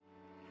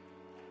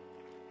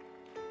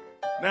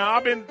Now,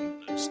 I've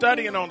been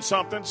studying on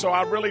something, so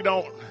I really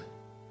don't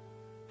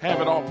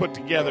have it all put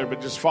together, but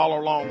just follow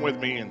along with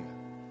me. And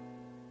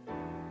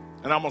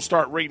I'm going to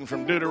start reading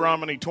from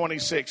Deuteronomy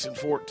 26 and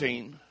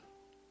 14.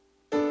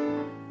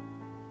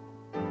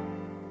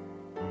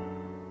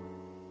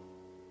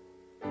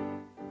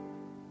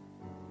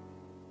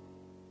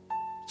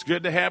 It's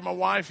good to have my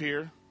wife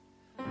here.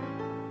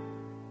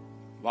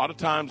 A lot of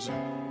times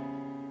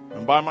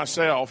I'm by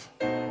myself,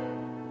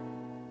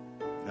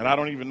 and I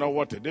don't even know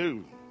what to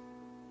do.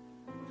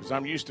 Because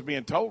I'm used to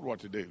being told what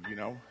to do, you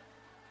know.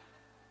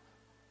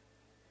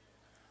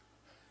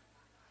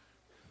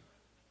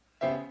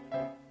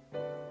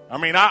 I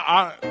mean,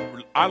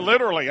 I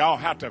literally, I'll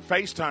have to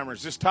FaceTime her.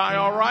 Is this tie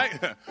all right?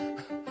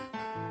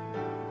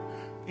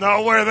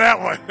 No, wear that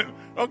one.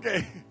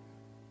 Okay.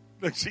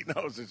 Look, she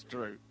knows it's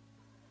true.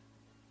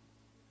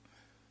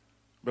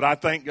 But I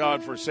thank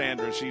God for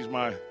Sandra. She's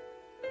my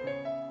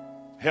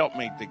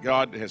helpmate that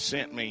God has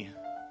sent me.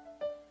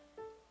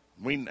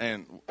 We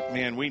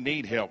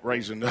need help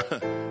raising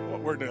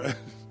what we're doing.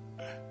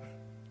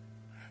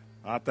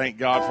 I thank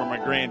God for my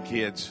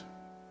grandkids.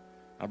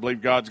 I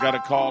believe God's got a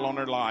call on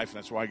their life.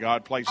 That's why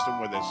God placed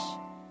them with us.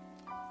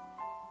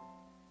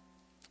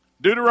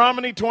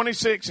 Deuteronomy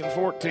 26 and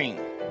 14.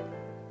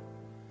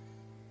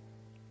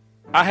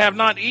 I have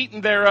not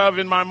eaten thereof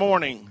in my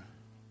mourning,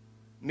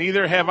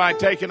 neither have I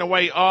taken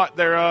away aught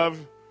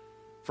thereof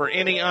for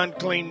any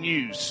unclean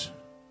use,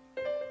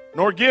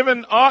 nor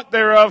given aught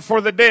thereof for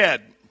the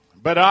dead.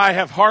 But I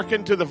have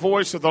hearkened to the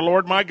voice of the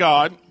Lord my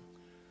God.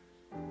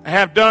 I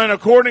have done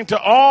according to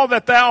all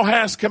that thou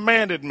hast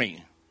commanded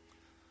me.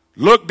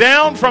 Look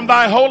down from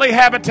thy holy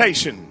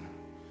habitation,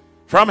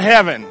 from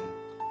heaven,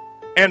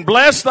 and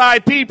bless thy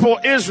people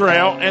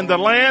Israel and the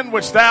land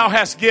which thou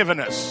hast given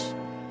us.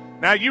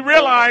 Now you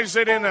realize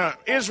that in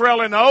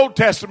Israel in the Old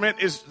Testament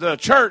is the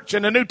church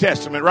in the New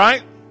Testament,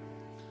 right?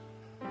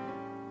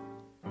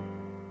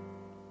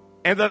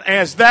 And that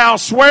as thou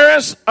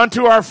swearest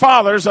unto our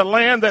fathers, a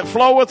land that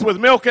floweth with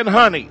milk and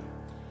honey.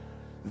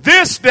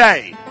 This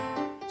day,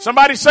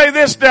 somebody say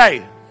this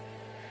day.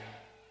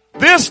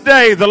 This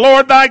day the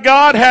Lord thy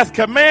God hath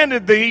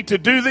commanded thee to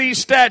do these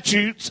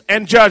statutes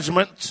and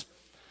judgments,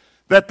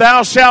 that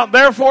thou shalt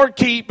therefore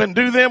keep and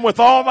do them with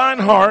all thine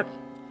heart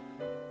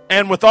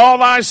and with all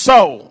thy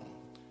soul.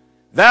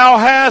 Thou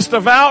hast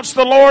avouched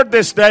the Lord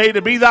this day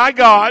to be thy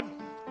God,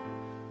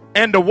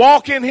 and to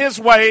walk in his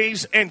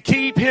ways and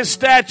keep his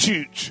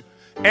statutes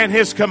and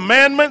his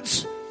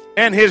commandments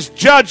and his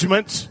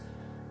judgments,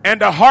 and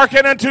to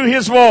hearken unto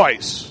his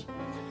voice.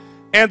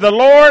 And the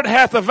Lord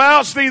hath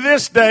avouched thee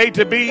this day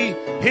to be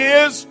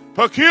his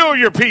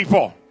peculiar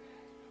people.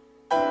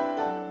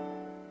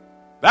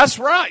 That's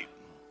right.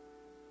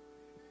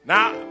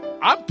 Now,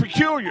 I'm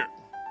peculiar.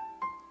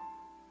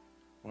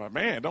 Well,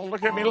 man, don't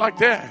look at me like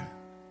that.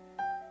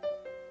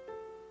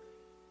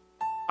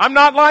 I'm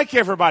not like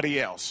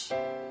everybody else.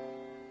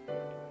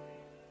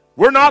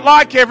 We're not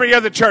like every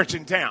other church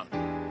in town.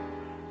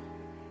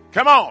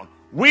 Come on.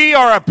 We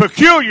are a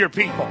peculiar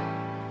people.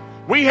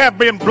 We have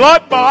been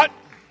blood-bought.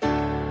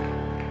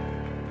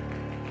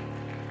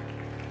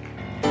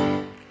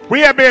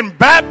 We have been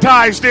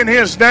baptized in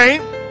his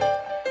name.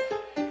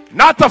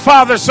 Not the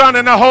Father, Son,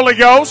 and the Holy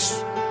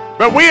Ghost.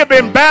 But we have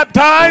been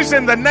baptized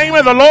in the name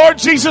of the Lord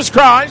Jesus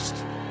Christ.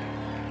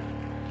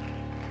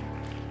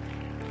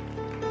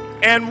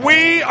 And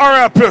we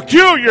are a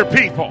peculiar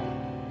people.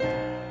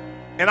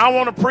 And I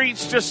want to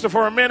preach just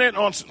for a minute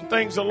on some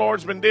things the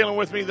Lord's been dealing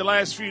with me the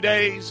last few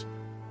days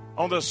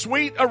on the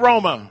sweet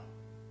aroma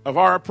of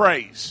our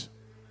praise.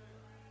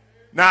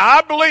 Now,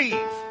 I believe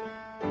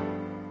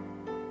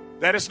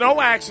that it's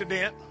no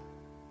accident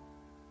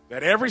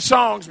that every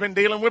song's been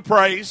dealing with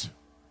praise.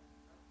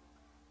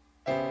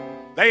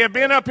 They have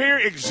been up here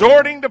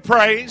exhorting to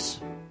praise.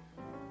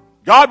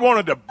 God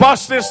wanted to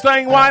bust this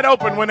thing wide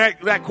open when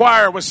that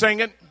choir was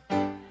singing.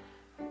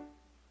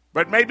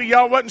 But maybe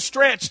y'all wasn't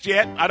stretched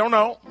yet. I don't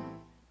know.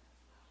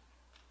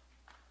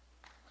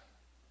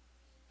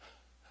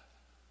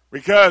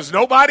 Because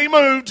nobody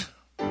moved.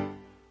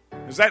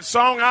 Is that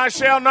song, I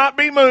Shall Not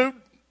Be Moved?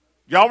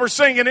 Y'all were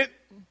singing it.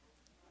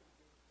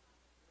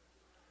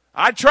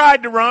 I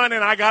tried to run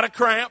and I got a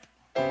cramp.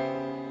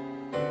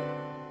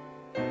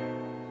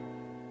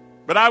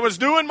 But I was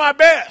doing my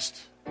best.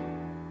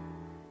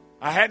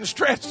 I hadn't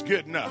stretched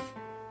good enough.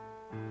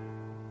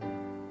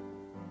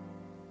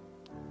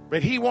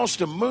 But he wants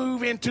to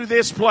move into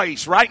this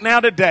place right now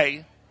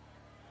today.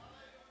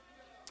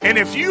 And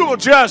if you will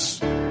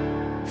just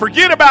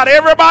forget about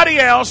everybody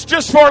else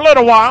just for a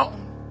little while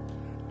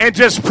and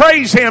just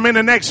praise him in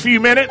the next few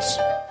minutes,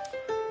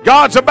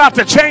 God's about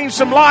to change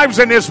some lives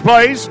in this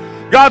place.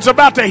 God's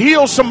about to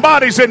heal some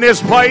bodies in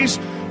this place.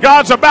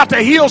 God's about to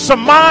heal some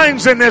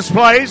minds in this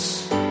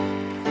place.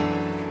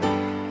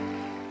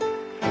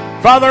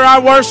 Father,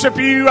 I worship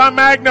you. I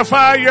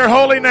magnify your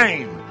holy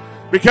name.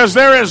 Because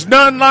there is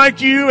none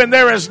like you and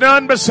there is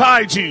none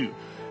beside you.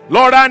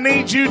 Lord, I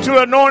need you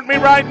to anoint me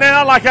right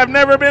now like I've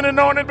never been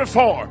anointed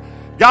before.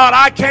 God,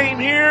 I came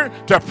here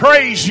to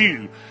praise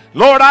you.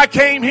 Lord, I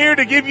came here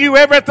to give you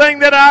everything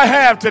that I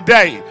have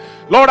today.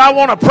 Lord, I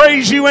want to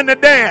praise you in the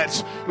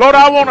dance. Lord,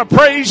 I want to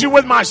praise you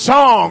with my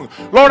song.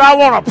 Lord, I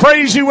want to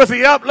praise you with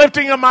the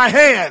uplifting of my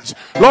hands.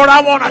 Lord,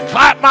 I want to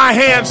clap my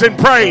hands in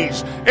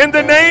praise. In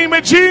the name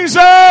of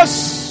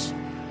Jesus.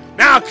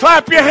 Now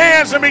clap your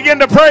hands and begin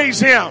to praise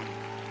him.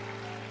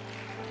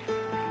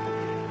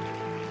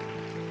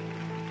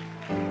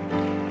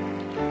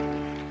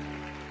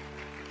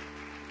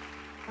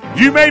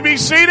 You may be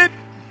seated.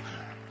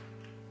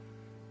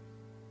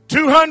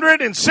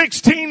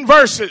 216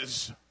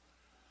 verses.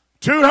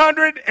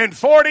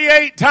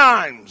 248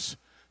 times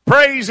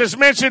praise is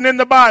mentioned in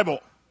the Bible.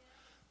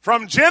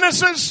 From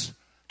Genesis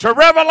to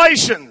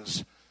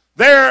Revelations,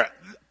 their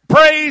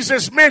praise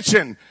is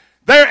mentioned.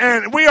 There,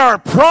 and we are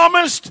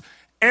promised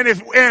and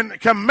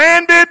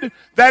commanded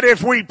that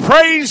if we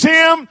praise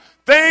him,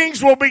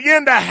 things will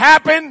begin to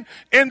happen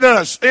in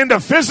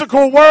the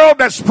physical world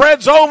that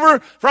spreads over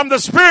from the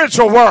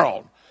spiritual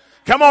world.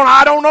 Come on,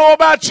 I don't know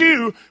about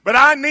you, but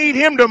I need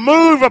him to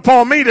move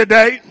upon me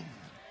today.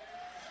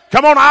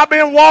 Come on, I've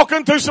been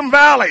walking through some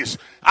valleys.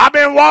 I've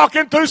been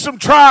walking through some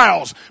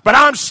trials, but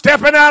I'm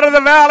stepping out of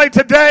the valley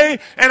today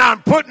and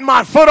I'm putting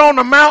my foot on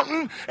the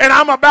mountain and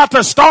I'm about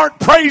to start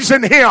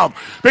praising him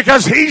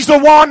because he's the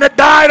one that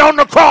died on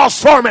the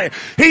cross for me.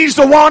 He's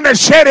the one that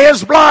shed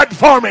his blood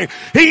for me.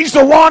 He's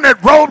the one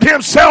that robed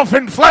himself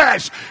in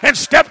flesh and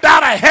stepped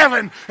out of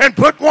heaven and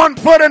put one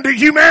foot into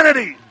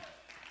humanity.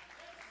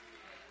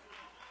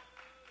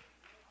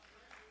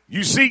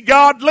 You see,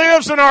 God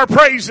lives in our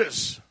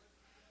praises.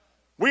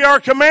 We are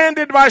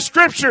commanded by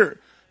Scripture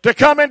to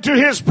come into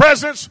his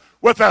presence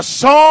with a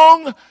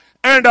song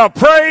and a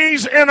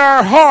praise in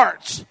our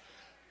hearts.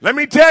 Let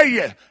me tell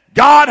you,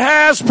 God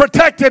has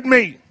protected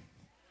me.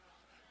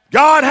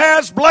 God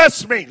has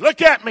blessed me.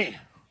 Look at me.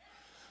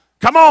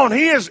 Come on,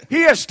 he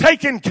has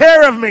taken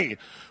care of me.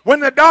 When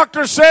the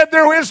doctor said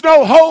there is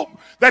no hope,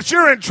 that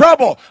you're in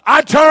trouble,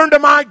 I turn to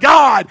my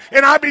God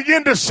and I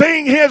begin to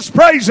sing his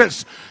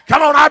praises.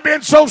 Come on, I've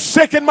been so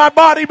sick in my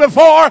body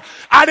before,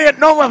 I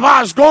didn't know if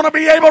I was going to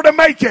be able to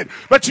make it.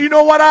 But you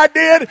know what I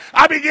did?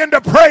 I began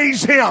to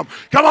praise him.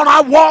 Come on,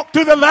 I walked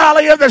through the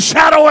valley of the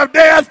shadow of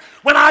death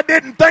when I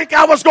didn't think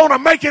I was going to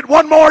make it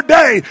one more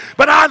day.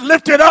 But I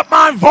lifted up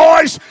my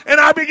voice and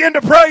I began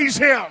to praise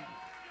him.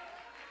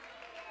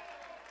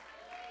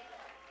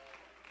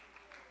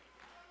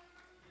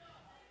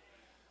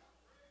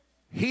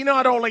 He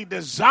not only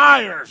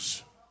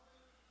desires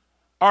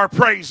our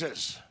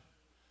praises,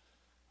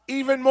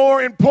 even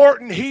more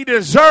important, he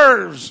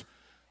deserves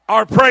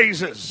our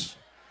praises.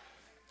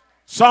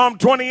 Psalm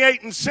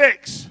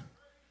 28:6.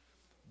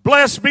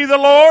 Blessed be the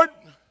Lord,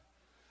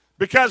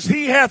 because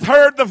he hath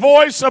heard the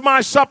voice of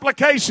my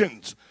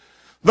supplications.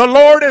 The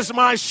Lord is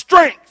my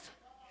strength,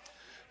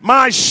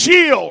 my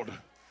shield.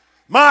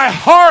 My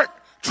heart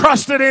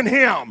trusted in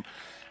him,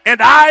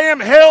 and I am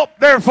helped.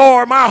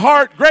 Therefore my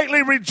heart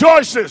greatly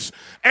rejoices,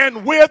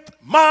 and with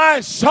my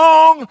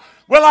song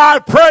will I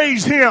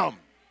praise him.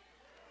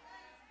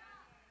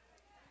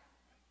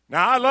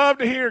 Now, I love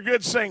to hear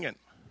good singing,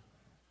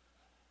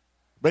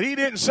 but he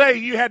didn't say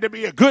you had to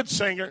be a good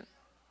singer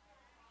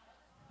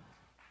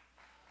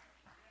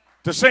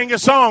to sing a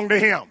song to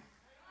him.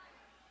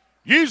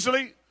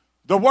 Usually,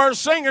 the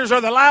worst singers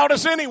are the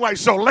loudest anyway,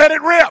 so let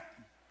it rip.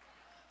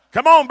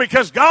 Come on,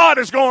 because God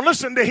is going to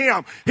listen to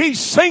him. He's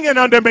singing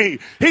unto me.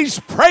 He's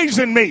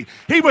praising me.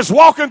 He was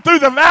walking through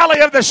the valley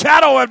of the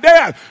shadow of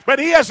death, but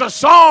he has a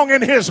song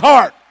in his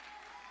heart.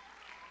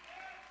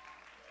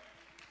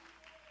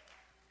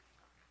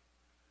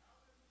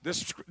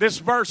 This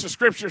verse of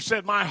Scripture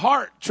said, my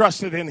heart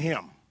trusted in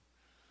him.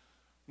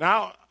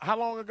 Now, how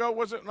long ago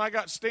was it when I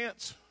got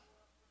stents?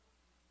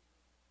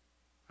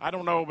 I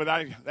don't know, but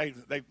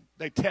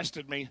they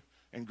tested me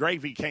and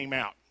gravy came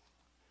out.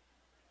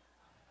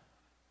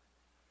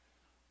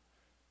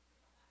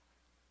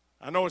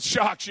 I know it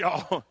shocks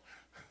y'all.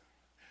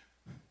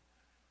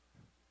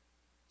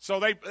 So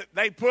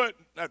they put,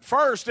 at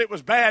first it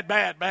was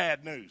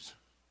bad news.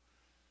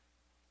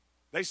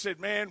 They said,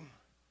 man,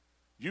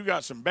 you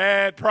got some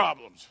bad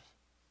problems.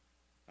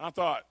 I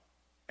thought,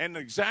 and the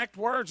exact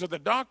words of the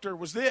doctor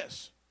was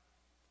this: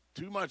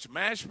 too much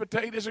mashed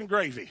potatoes and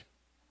gravy.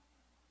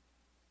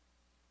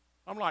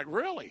 I'm like,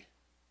 really?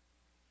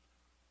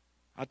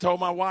 I told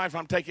my wife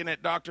I'm taking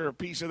that doctor a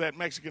piece of that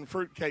Mexican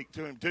fruit cake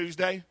to him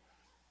Tuesday,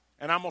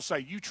 and I'm going to say,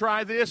 you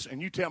try this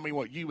and you tell me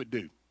what you would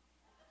do.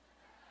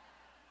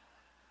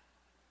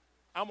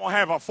 I'm going to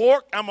have a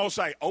fork. I'm going to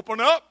say, open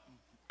up.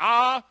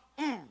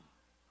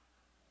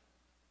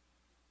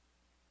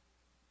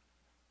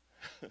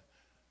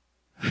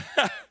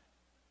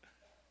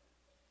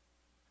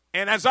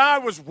 And as I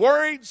was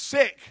worried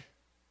sick,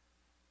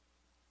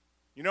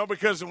 you know,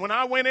 because when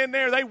I went in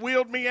there, they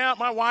wheeled me out.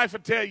 My wife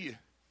would tell you,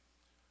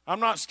 I'm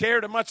not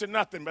scared of much of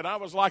nothing, but I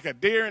was like a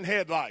deer in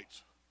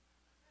headlights.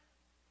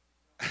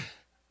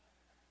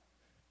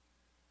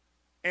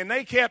 And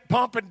they kept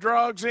pumping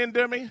drugs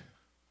into me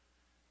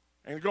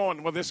and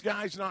going, well, this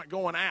guy's not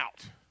going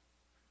out.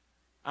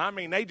 I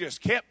mean, they just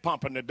kept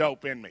pumping the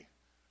dope in me.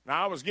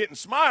 Now, I was getting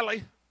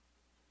smiley,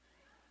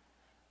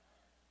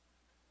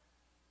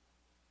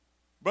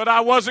 but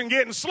I wasn't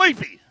getting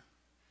sleepy.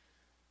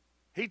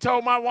 He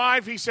told my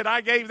wife, he said,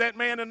 I gave that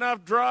man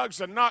enough drugs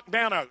to knock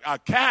down a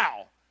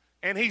cow,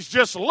 and he's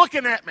just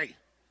looking at me.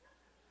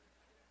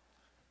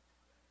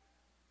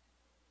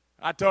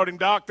 I told him,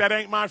 Doc, that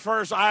ain't my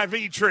first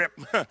IV trip.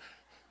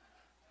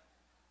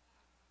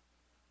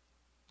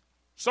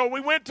 So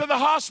we went to the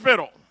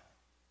hospital.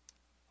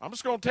 I'm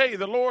just going to tell you,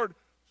 the Lord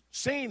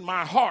seen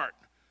my heart.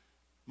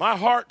 My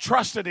heart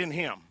trusted in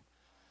him.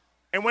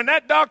 And when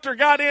that doctor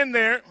got in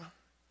there,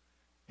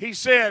 he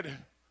said,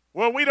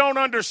 well, we don't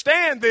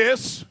understand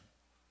this.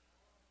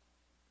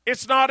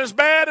 It's not as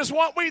bad as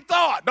what we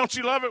thought. Don't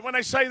you love it when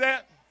they say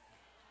that?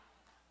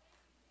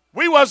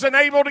 We wasn't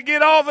able to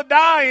get all the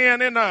dye in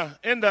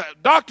the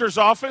doctor's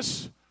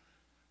office.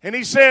 And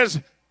he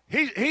says,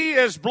 he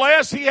is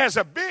blessed. He has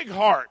a big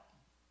heart.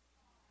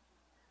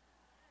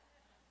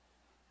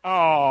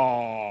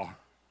 Oh.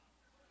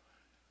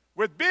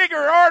 With bigger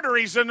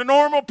arteries than the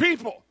normal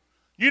people.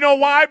 You know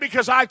why?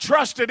 Because I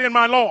trusted in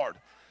my Lord.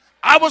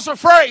 I was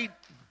afraid.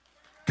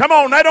 Come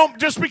on,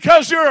 just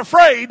because you're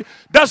afraid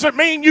doesn't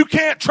mean you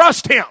can't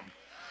trust him.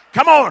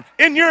 Come on,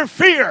 in your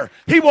fear,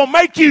 he will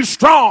make you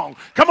strong.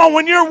 Come on,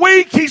 when you're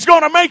weak, he's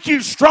going to make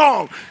you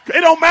strong. It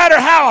don't matter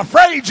how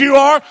afraid you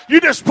are. You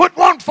just put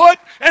one foot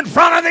in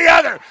front of the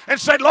other and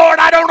say, Lord,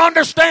 I don't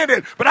understand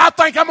it, but I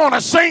think I'm going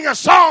to sing a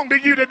song to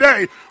you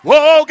today.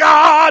 Whoa,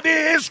 God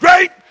is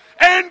great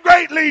and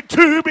greatly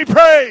to be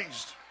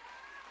praised.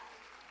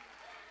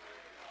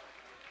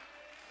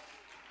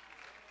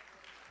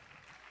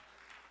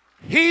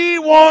 He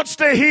wants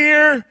to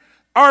hear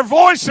our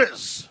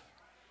voices.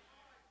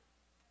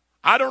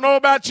 I don't know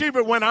about you,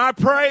 but when I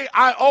pray,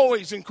 I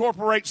always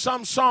incorporate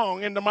some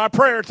song into my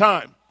prayer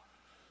time.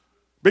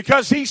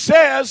 Because he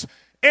says,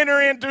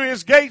 enter into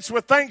his gates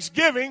with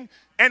thanksgiving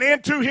and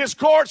into his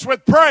courts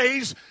with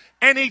praise.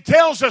 And he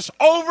tells us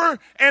over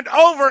and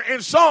over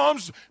in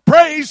Psalms,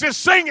 praise is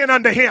singing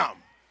unto him.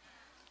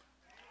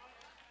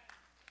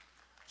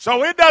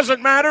 So it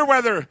doesn't matter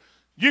whether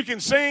you can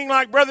sing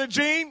like Brother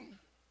Gene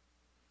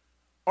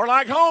or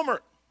like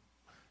Homer.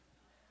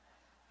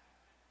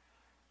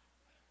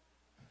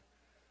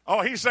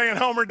 Oh, he's saying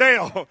Homer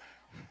Dale.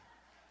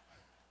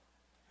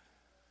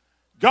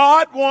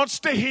 God wants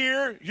to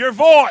hear your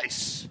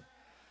voice.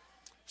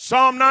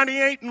 Psalm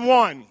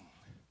 98:1.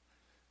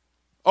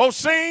 Oh,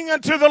 sing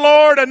unto the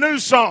Lord a new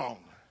song.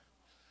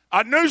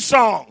 A new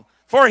song.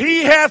 For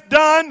he hath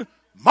done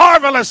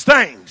marvelous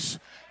things.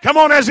 Come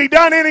on, has he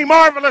done any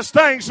marvelous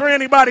things for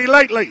anybody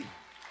lately?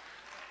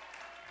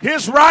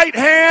 His right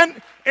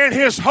hand and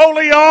his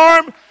holy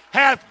arm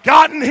hath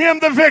gotten him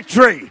the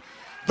victory.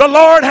 The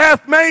Lord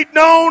hath made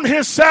known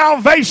his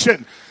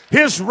salvation.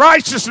 His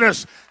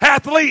righteousness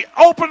hath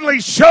openly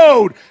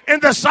showed in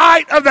the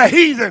sight of the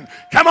heathen.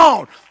 Come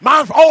on,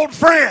 my old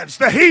friends,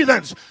 the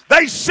heathens,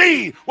 they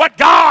see what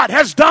God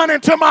has done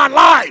into my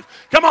life.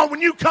 Come on,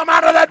 when you come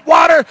out of that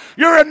water,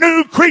 you're a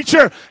new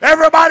creature.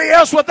 Everybody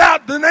else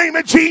without the name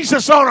of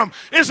Jesus on them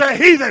is a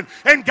heathen.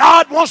 And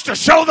God wants to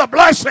show the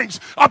blessings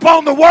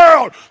upon the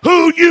world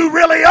who you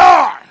really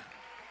are.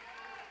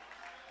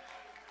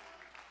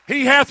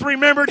 He hath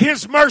remembered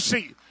his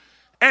mercy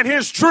and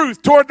his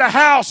truth toward the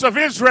house of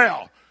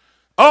Israel.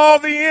 All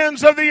the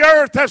ends of the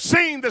earth have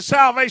seen the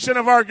salvation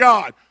of our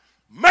God.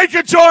 Make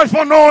a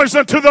joyful noise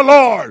unto the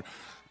Lord,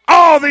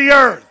 all the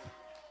earth.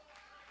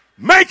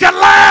 Make a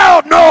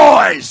loud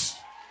noise.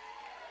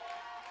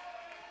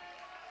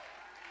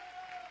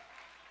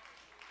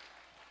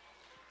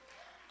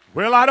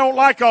 Well, I don't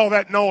like all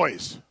that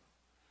noise.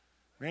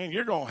 Man,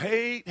 you're going to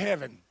hate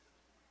heaven.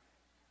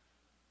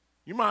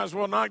 You might as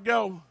well not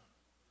go.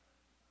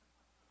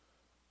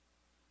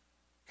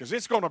 Because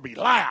it's going to be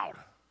loud.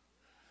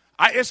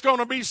 It's going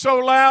to be so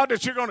loud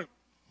that you're going to...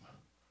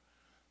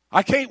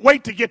 I can't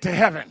wait to get to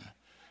heaven.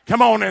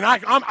 Come on, and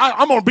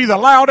I'm going to be the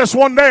loudest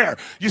one there.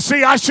 You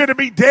see, I should have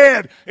been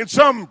dead in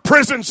some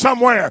prison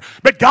somewhere.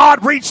 But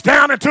God reached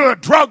down into a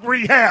drug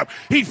rehab.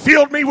 He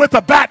filled me with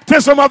the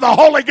baptism of the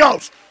Holy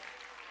Ghost.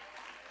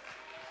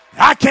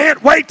 I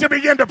can't wait to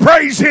begin to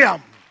praise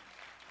him.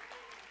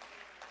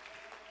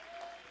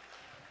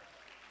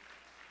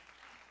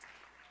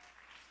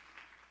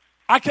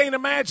 I can't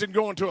imagine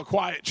going to a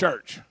quiet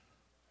church.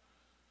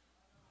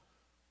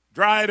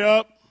 Dried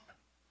up.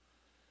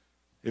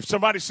 If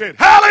somebody said,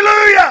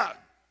 hallelujah,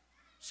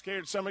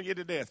 scared some of you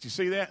to death. You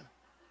see that?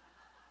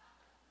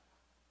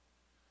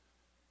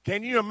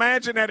 Can you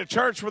imagine at a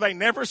church where they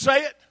never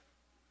say it?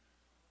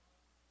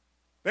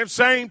 Them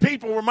same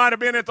people might have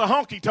been at the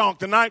honky tonk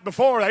the night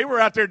before. They were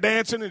out there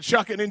dancing and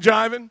shucking and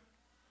jiving.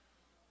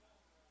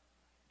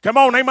 Come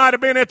on, they might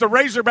have been at the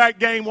Razorback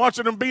game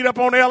watching them beat up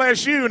on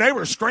LSU, and they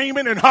were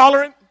screaming and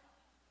hollering.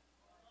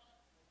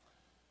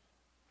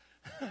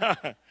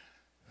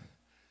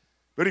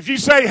 But if you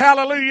say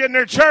hallelujah in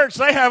their church,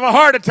 they have a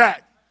heart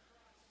attack.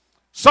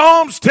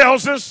 Psalms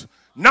tells us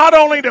not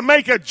only to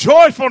make a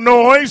joyful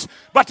noise,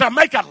 but to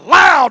make a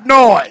loud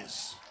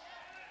noise.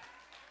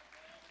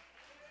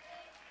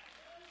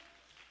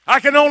 I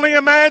can only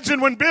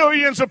imagine when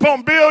billions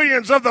upon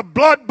billions of the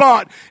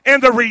blood-bought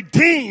and the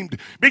redeemed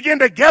begin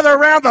to gather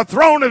around the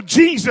throne of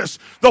Jesus,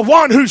 the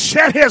one who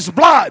shed his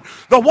blood,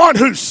 the one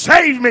who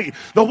saved me,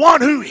 the one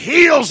who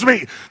heals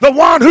me, the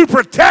one who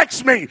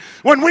protects me.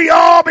 When we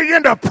all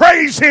begin to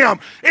praise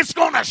him, it's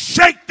going to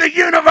shake the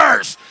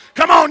universe.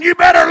 Come on, you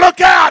better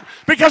look out,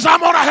 because I'm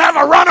going to have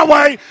a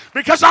runaway,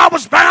 because I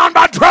was bound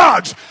by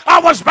drugs. I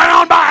was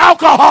bound by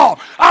alcohol.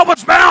 I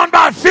was bound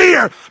by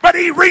fear. But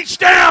he reached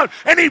down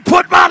and he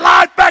put my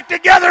life back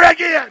together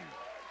again.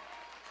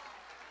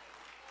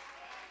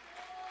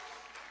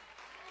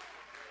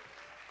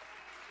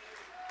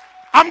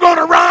 I'm going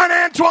to run,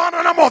 Antoine,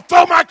 and I'm going to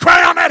throw my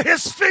crown at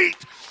his feet.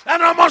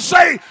 And I'm going to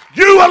say,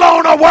 you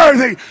alone are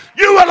worthy.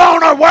 You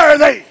alone are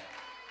worthy.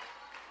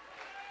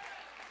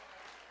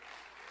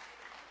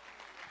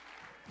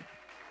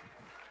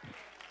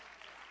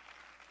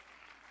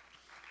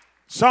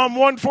 Psalm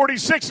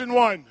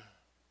 146:1.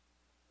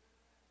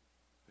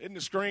 Isn't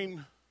the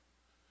screen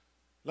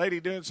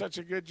lady doing such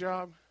a good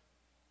job?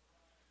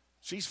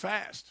 She's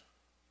fast.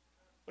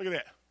 Look at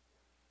that.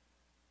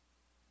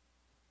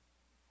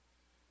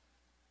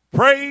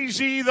 Praise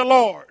ye the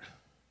Lord.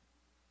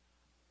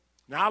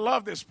 Now I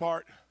love this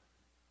part.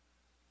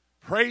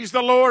 Praise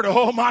the Lord,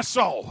 oh my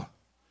soul.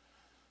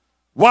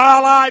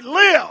 While I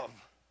live,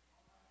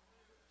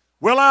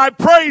 will I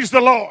praise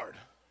the Lord.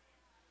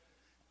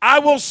 I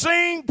will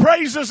sing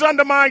praises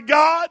unto my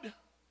God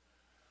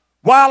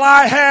while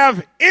I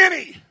have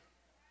any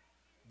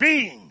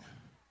being.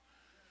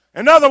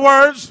 In other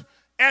words,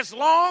 as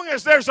long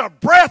as there's a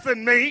breath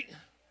in me,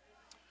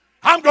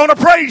 I'm going to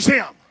praise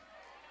him.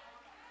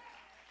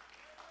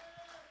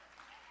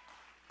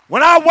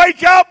 When I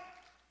wake up,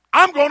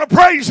 I'm going to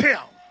praise him.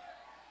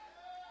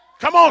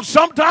 Come on,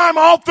 sometime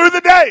all through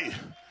the day.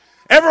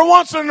 Every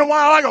once in a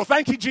while I go,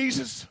 thank you,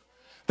 Jesus.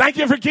 Thank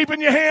you for keeping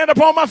your hand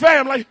upon my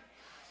family.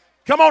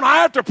 Come on, I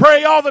have to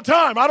pray all the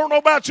time. I don't know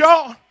about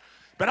y'all,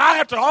 but I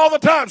have to all the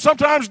time.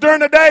 Sometimes during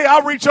the day,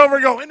 I'll reach over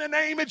and go, in the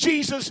name of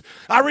Jesus,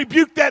 I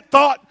rebuke that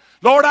thought.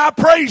 Lord, I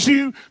praise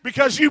you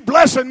because you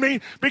blessing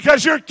me,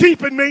 because you're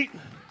keeping me.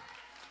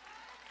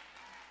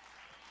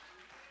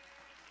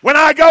 When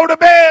I go to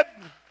bed,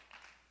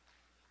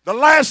 the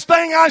last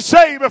thing I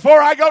say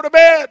before I go to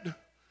bed,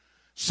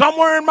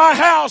 somewhere in my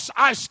house,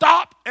 I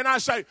stop and I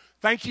say,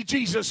 thank you,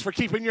 Jesus, for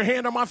keeping your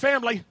hand on my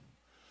family.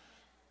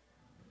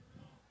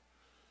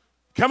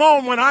 Come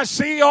on, when I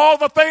see all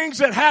the things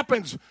that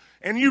happens,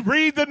 and you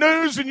read the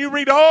news and you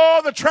read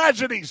all the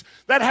tragedies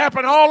that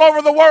happen all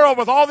over the world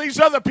with all these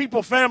other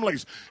people,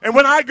 families. And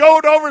when I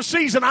go to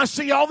overseas and I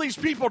see all these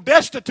people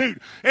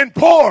destitute and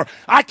poor,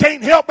 I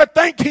can't help but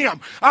thank him.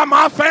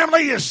 My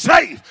family is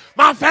safe.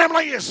 My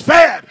family is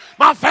fed.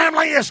 My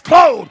family is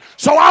clothed.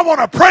 So I want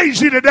to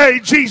praise you today,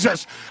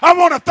 Jesus. I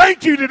want to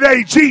thank you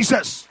today,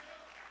 Jesus.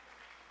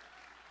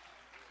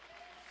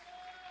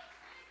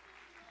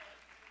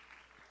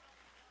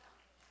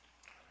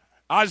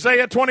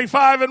 Isaiah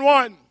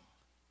 25:1.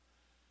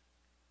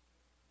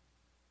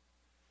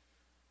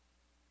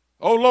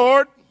 O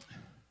Lord,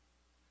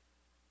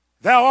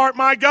 thou art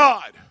my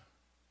God.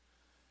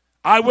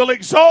 I will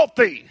exalt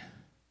thee.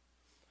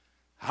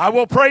 I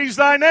will praise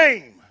thy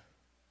name,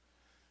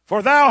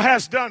 for thou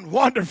hast done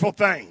wonderful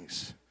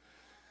things.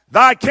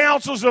 Thy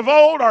counsels of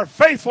old are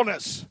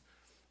faithfulness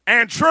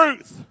and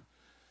truth.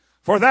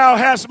 For thou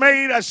hast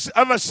made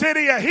of a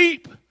city a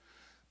heap,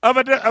 of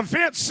a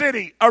fenced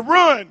city a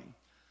ruin,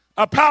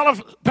 a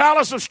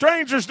palace of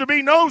strangers to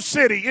be no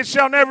city. It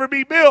shall never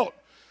be built.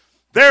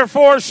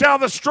 Therefore shall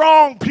the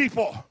strong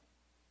people,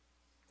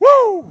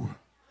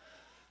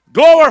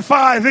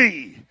 glorify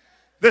thee.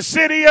 The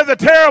city of the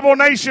terrible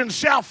nations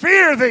shall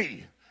fear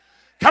thee.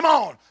 Come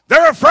on,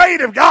 they're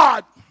afraid of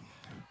God.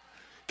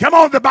 Come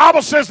on, the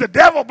Bible says the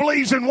devil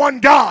believes in one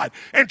God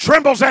and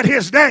trembles at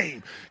his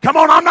name. Come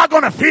on, I'm not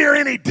going to fear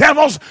any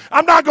devils.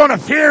 I'm not going to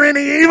fear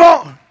any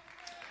evil.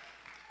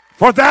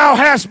 For thou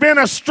hast been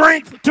a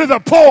strength to the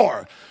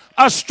poor,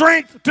 a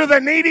strength to the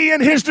needy in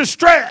his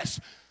distress,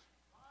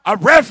 a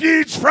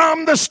refuge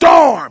from the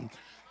storm,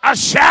 a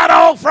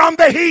shadow from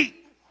the heat.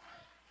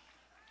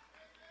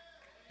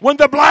 When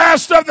the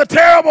blast of the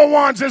terrible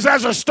ones is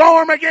as a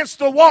storm against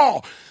the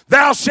wall,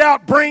 thou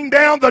shalt bring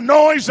down the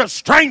noise of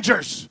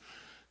strangers.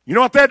 You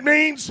know what that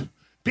means?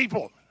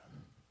 People.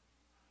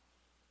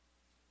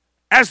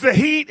 As the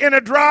heat in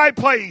a dry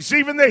place,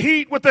 even the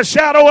heat with the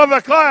shadow of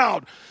a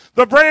cloud,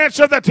 the branch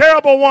of the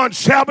terrible one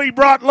shall be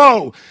brought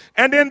low.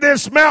 And in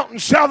this mountain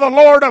shall the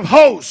Lord of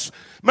hosts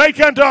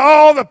make unto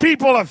all the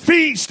people a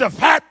feast of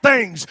fat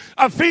things,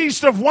 a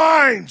feast of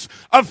wines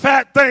of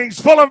fat things,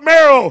 full of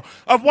marrow,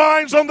 of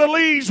wines on the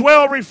lees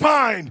well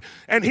refined.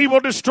 And he will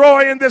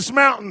destroy in this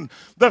mountain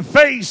the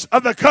face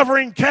of the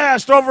covering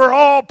cast over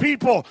all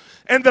people,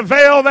 and the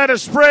veil that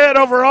is spread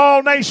over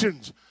all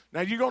nations.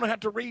 Now you're going to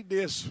have to read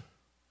this,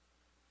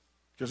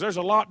 because there's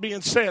a lot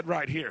being said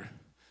right here.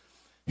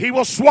 He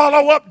will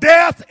swallow up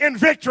death in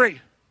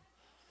victory.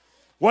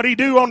 What'd he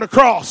do on the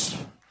cross?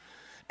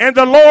 And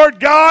the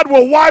Lord God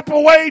will wipe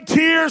away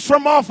tears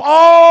from off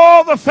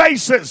all the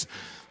faces.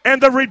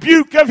 and the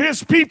rebuke of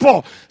his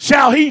people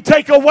shall he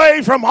take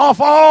away from off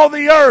all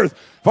the earth.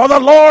 For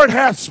the Lord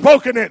hath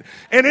spoken it,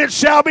 and it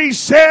shall be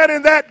said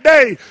in that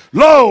day,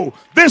 Lo,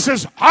 this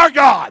is our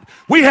God.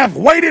 We have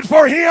waited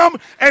for him,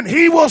 and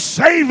he will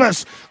save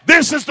us.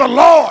 This is the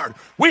Lord.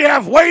 We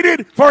have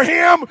waited for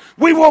him.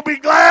 We will be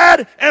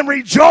glad and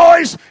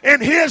rejoice in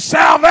his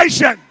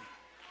salvation.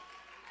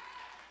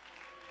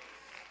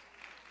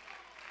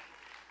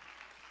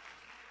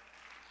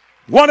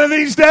 One of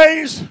these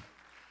days,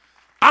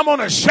 I'm going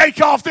to shake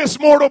off this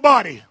mortal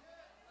body.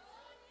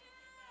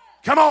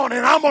 Come on,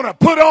 and I'm going to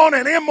put on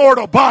an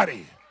immortal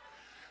body.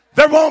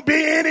 There won't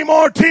be any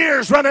more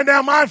tears running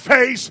down my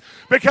face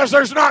because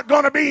there's not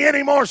going to be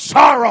any more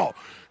sorrow.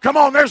 Come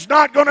on, there's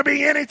not going to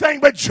be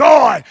anything but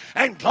joy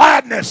and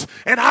gladness.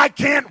 And I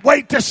can't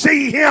wait to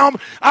see him.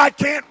 I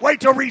can't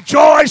wait to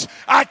rejoice.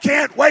 I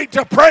can't wait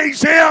to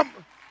praise him.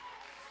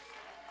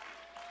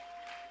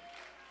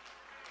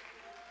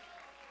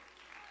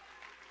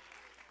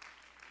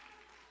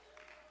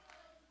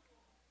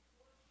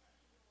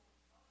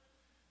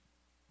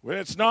 Well,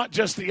 it's not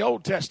just the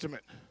Old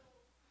Testament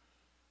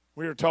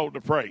we are told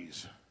to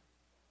praise.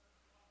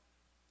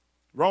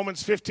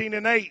 Romans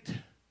 15:8.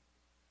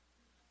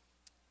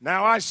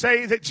 Now I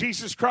say that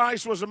Jesus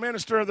Christ was a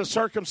minister of the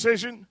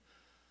circumcision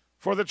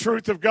for the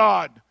truth of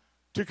God,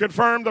 to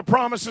confirm the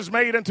promises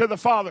made unto the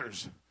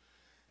fathers,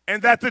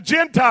 and that the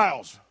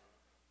Gentiles,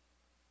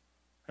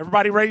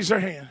 everybody raise their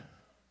hand.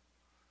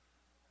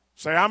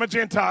 Say, I'm a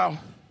Gentile.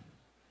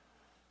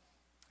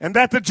 And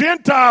that the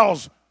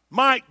Gentiles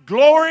might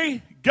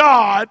glorify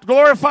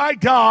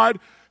God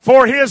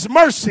for his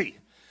mercy.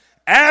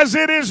 As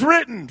it is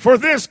written, for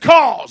this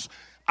cause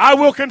I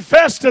will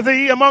confess to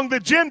thee among the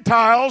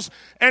Gentiles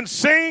and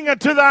sing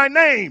unto thy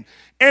name.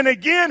 And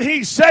again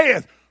he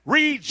saith,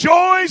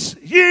 rejoice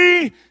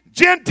ye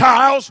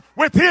Gentiles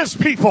with his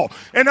people.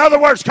 In other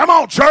words, come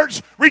on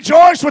church,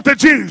 rejoice with the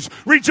Jews.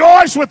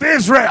 Rejoice with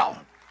Israel.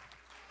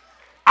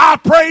 I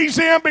praise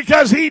him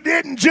because he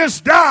didn't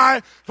just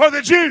die for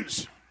the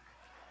Jews.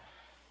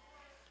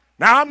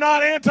 Now, I'm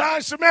not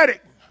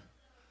anti-Semitic,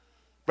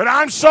 but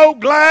I'm so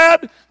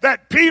glad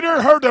that Peter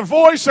heard the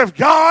voice of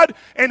God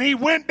and he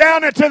went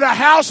down into the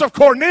house of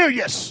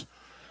Cornelius.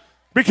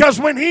 Because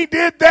when he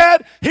did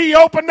that, he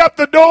opened up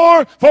the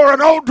door for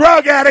an old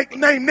drug addict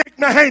named Nick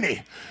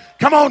Mahaney.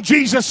 Come on,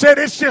 Jesus said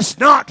it's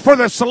just not for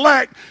the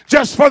select,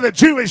 just for the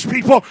Jewish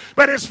people,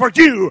 but it's for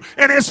you,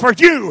 and it's for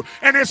you,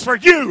 and it's for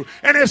you,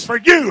 and it's for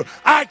you.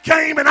 I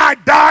came and I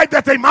died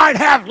that they might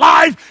have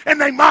life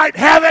and they might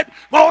have it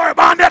more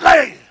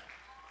abundantly.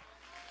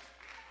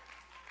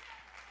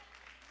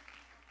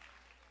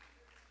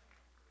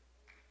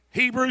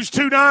 Hebrews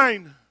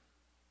 2:9.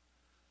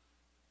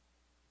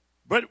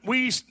 But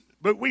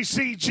we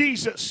see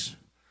Jesus,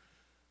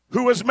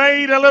 who was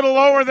made a little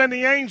lower than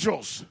the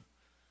angels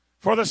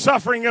for the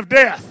suffering of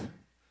death,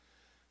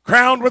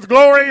 crowned with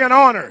glory and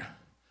honor,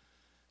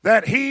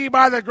 that he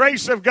by the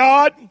grace of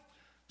God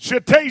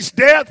should taste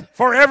death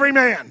for every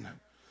man.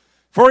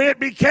 For it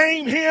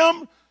became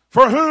him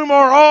for whom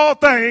are all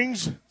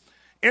things,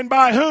 and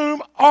by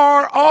whom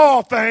are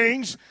all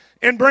things,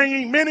 in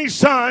bringing many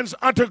sons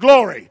unto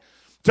glory,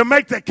 to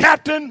make the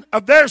captain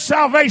of their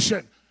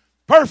salvation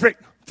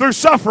perfect through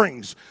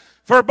sufferings.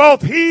 For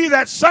both he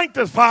that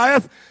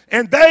sanctifieth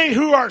and they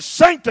who are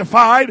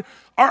sanctified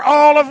are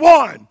all of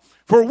one.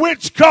 For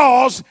which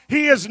cause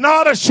he is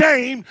not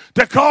ashamed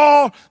to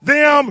call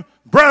them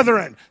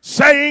brethren,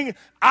 saying,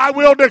 I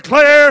will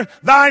declare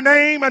thy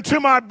name unto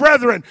my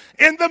brethren.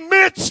 In the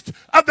midst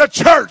of the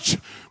church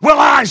will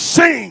I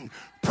sing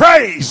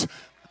praise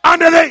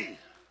unto thee.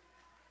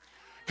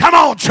 Come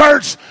on,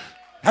 church.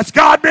 Has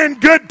God been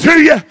good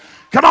to you?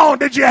 Come on,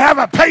 did you have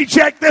a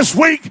paycheck this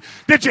week?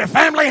 Did your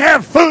family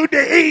have food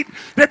to eat?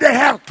 Did they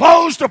have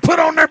clothes to put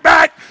on their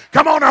back?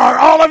 Come on, are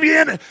all of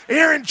you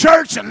here in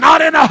church and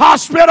not in a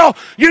hospital?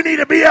 You need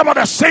to be able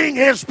to sing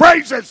his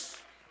praises.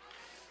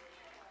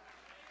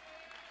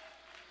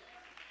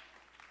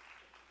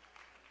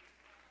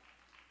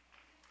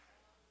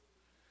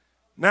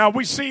 Now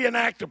we see an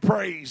act of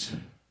praise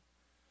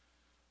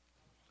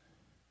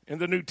in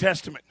the New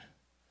Testament.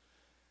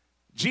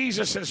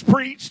 Jesus has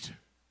preached.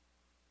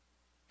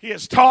 He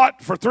has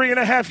taught for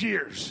 3.5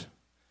 years.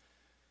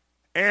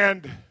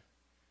 And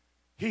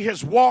he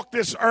has walked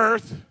this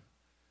earth.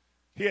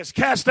 He has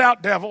cast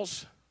out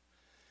devils.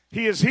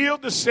 He has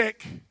healed the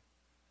sick.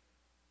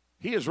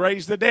 He has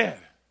raised the dead.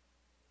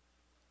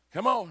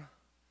 Come on.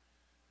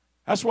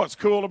 That's what's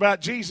cool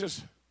about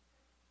Jesus.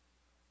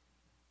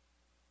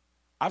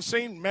 I've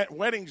seen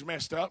weddings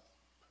messed up.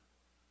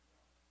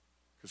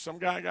 Because some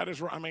guy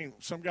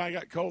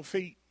got cold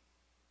feet.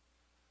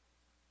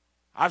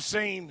 I've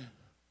seen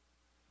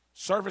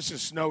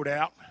services snowed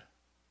out.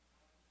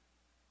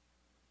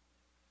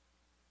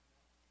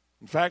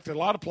 In fact, a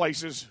lot of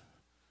places,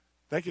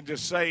 they can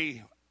just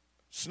say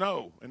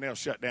snow and they'll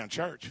shut down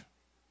church.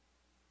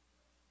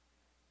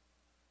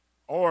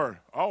 Or,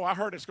 oh, I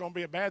heard it's going to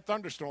be a bad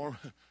thunderstorm.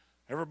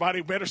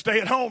 Everybody better stay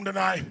at home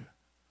tonight.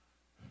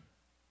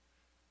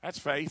 That's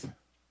faith.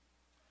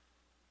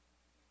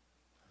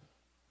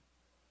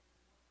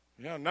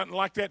 Yeah, nothing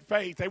like that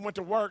faith. They went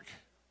to work.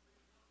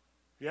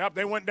 Yep,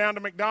 they went down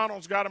to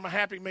McDonald's, got them a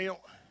Happy Meal.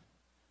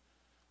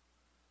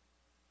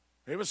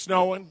 It was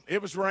snowing. It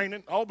was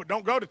raining. Oh, but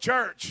don't go to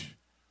church.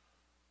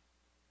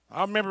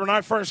 I remember when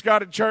I first got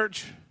to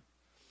church,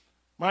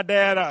 my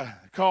dad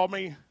called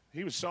me.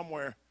 He was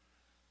somewhere.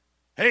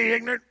 Hey,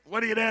 ignorant,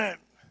 what are you doing?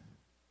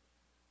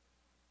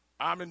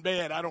 I'm in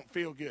bed. I don't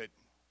feel good.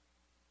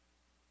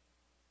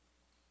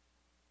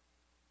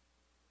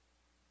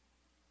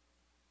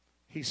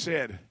 He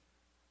said,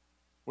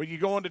 "Well, you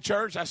going to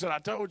church?" I said, "I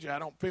told you I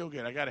don't feel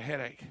good. I got a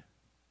headache."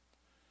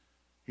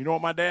 You know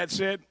what my dad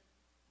said?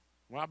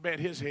 Well, I bet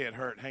his head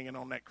hurt hanging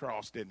on that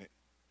cross, didn't it?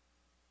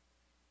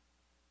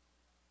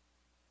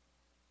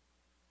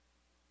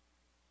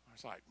 I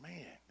was like,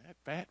 man, that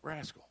fat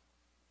rascal.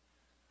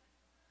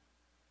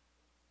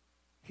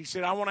 He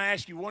said, "I want to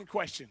ask you one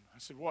question." I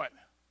said, "What?"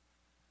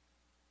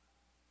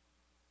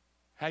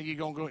 "How you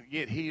going to go and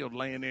get healed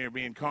laying there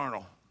being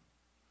carnal?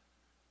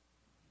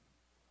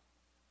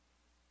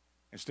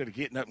 Instead of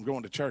getting up and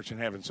going to church and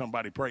having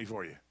somebody pray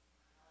for you."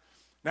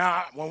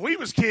 Now, when we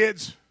was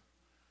kids,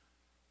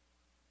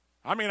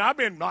 I mean, I've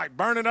been like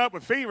burning up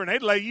with fever, and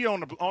they'd lay you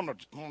on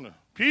the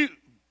pew.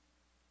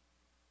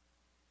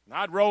 And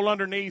I'd roll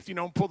underneath,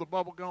 pull the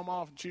bubble gum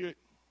off and chew it.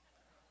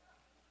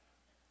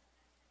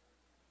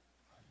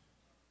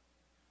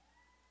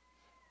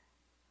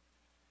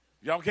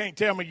 Y'all can't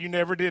tell me you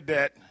never did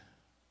that.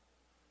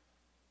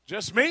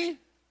 Just me?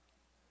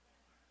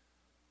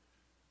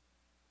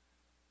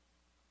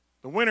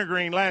 The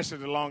wintergreen lasted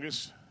the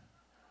longest.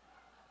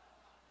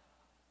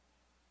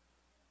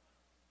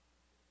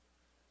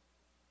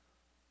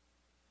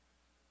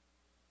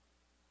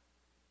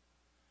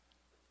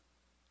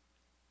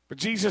 But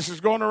Jesus is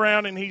going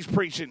around and he's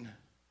preaching.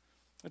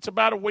 It's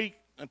about a week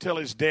until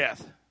his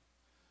death.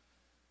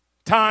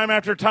 Time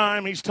after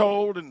time he's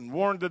told and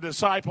warned the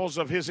disciples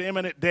of his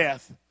imminent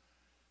death.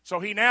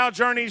 So he now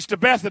journeys to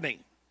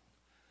Bethany.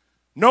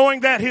 Knowing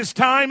that his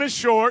time is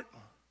short,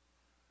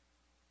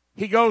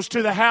 he goes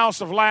to the house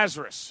of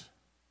Lazarus.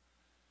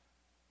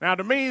 Now,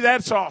 to me,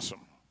 that's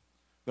awesome.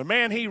 The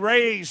man he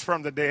raised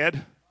from the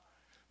dead,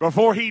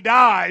 before he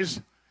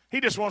dies, he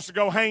just wants to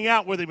go hang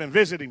out with him and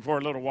visit him for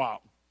a little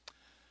while.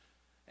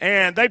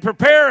 And they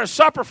prepare a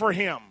supper for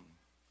him.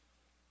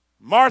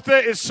 Martha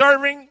is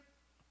serving,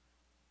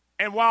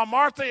 and while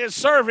Martha is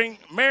serving,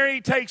 Mary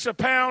takes a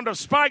pound of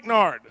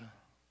spikenard,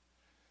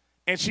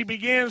 and she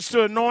begins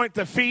to anoint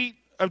the feet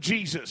of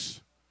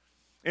Jesus.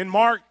 In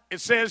Mark,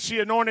 it says she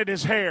anointed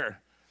his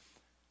hair.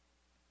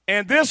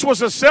 And this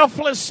was a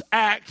selfless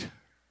act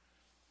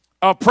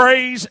of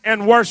praise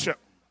and worship,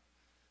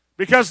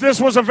 because this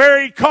was a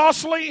very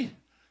costly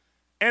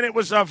and it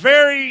was a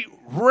very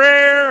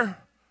rare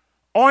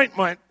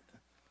ointment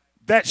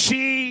that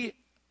she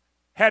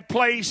had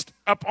placed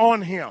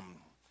upon him.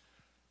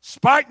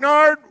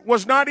 Spikenard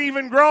was not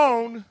even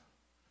grown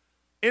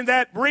in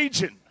that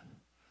region.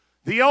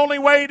 The only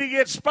way to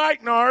get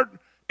spikenard,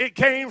 it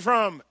came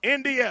from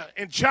India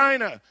and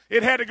China.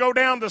 It had to go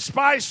down the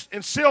spice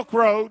and silk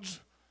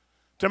roads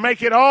to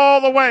make it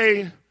all the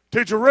way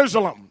to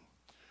Jerusalem.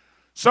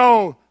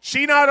 So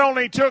she not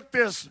only took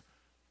this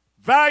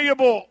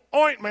valuable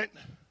ointment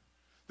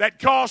that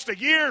cost a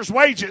year's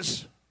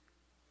wages.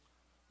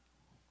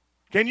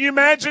 Can you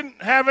imagine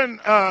having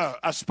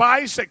a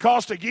spice that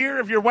cost a year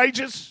of your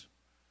wages?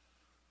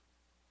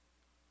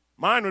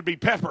 Mine would be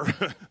pepper.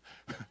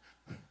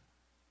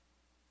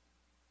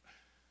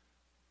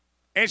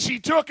 And she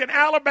took an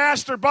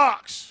alabaster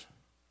box.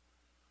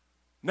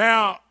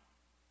 Now,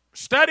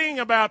 studying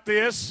about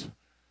this,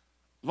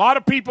 a lot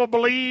of people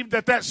believe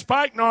that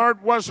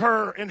spikenard was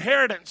her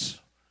inheritance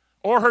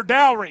or her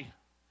dowry.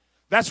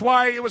 That's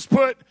why it was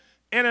put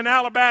in an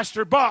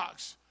alabaster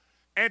box.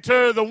 And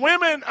to the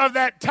women of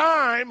that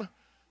time,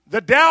 the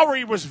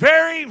dowry was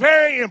very,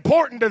 very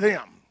important to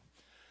them.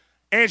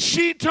 And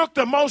she took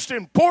the most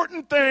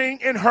important thing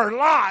in her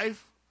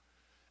life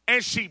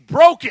and she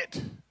broke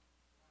it.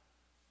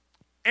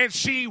 And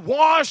she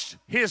washed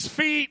his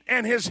feet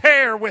and his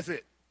hair with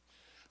it.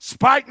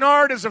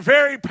 Spikenard is a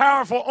very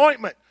powerful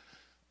ointment.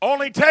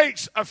 Only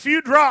takes a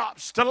few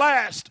drops to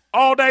last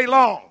all day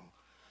long.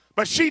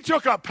 But she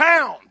took a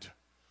pound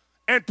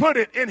and put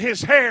it in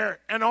his hair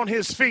and on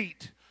his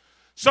feet.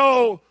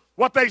 So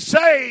what they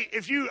say,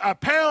 a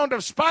pound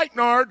of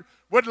spikenard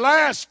would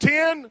last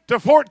 10 to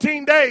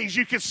 14 days.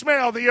 You could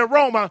smell the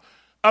aroma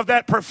of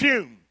that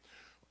perfume.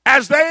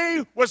 As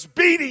they was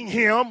beating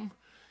him,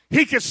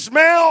 he could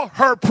smell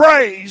her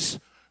praise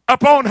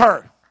upon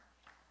her.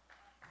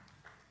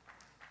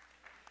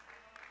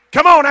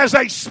 Come on, as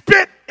they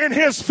spit in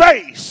his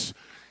face,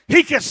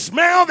 he could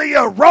smell the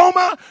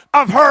aroma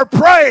of her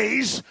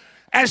praise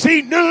as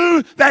he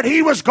knew that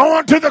he was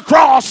going to the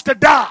cross to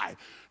die.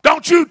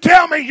 Don't you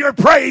tell me your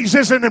praise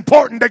isn't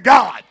important to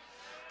God.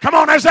 Come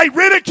on, as they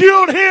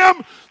ridiculed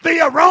him, the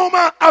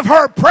aroma of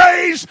her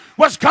praise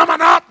was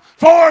coming up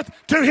forth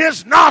to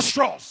his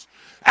nostrils.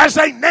 As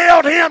they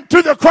nailed him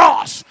to the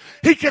cross,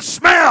 he could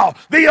smell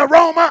the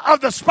aroma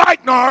of the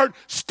spikenard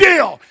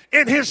still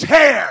in his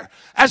hair.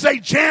 as they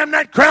jammed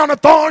that crown of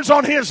thorns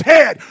on his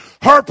head,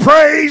 her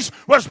praise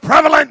was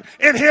prevalent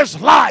in his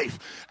life.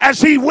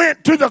 As he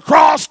went to the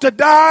cross to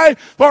die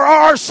for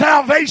our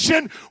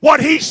salvation, what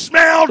he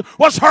smelled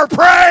was her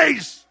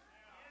praise.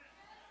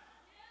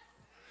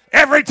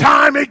 Every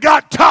time it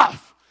got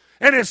tough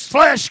and his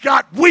flesh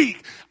got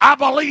weak, I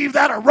believe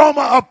that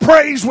aroma of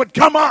praise would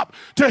come up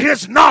to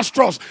his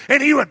nostrils,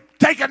 and he would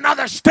take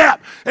another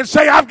step and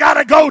say, I've got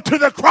to go to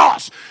the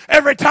cross.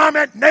 Every time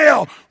that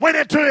nail went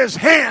into his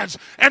hands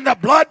and the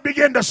blood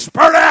began to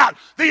spurt out,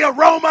 the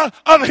aroma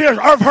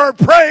of her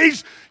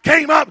praise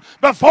came up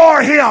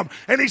before him.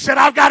 And he said,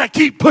 I've got to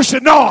keep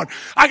pushing on.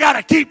 I got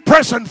to keep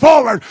pressing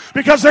forward,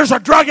 because there's a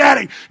drug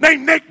addict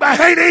named Nick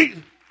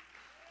Mahaney.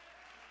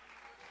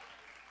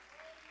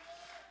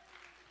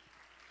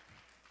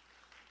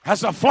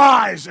 As the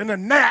flies and the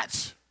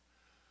gnats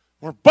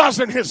were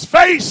buzzing his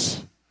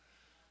face,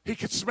 he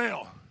could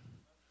smell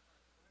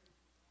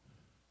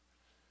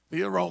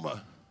the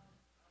aroma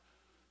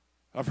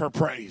of her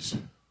praise.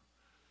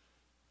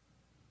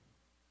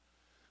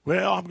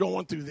 Well, I'm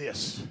going through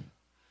this.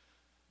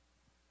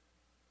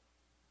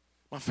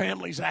 My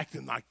family's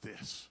acting like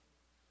this.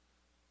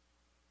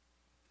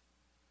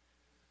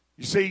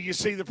 You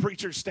see the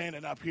preacher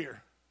standing up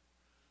here.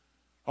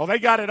 Oh, they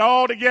got it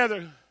all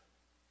together.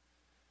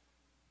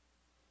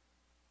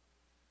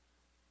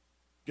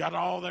 Got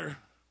all their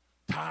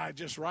tie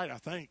just right, I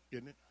think,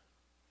 isn't it?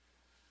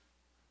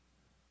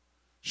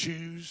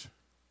 Shoes.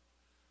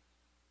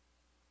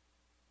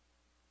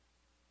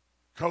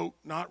 Coat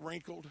not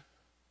wrinkled.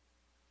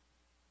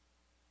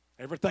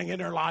 Everything in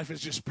their life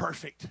is just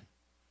perfect.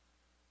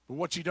 But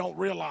what you don't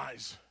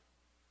realize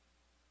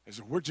is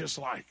that we're just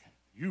like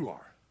you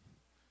are.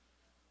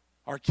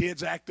 Our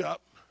kids act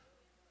up.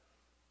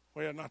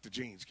 Well, not the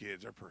Jeans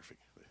kids. They're perfect.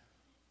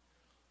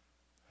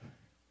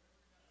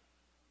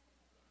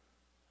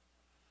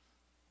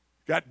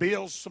 Got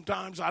bills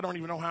sometimes. I don't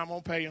even know how I'm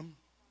going to pay them.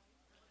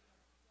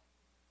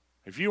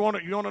 If you want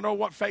to know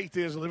what faith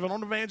is, living on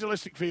the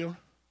evangelistic field,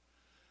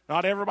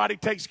 not everybody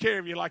takes care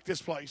of you like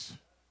this place.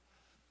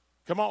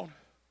 Come on.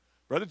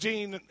 Brother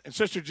Gene and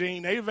Sister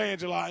Jean, they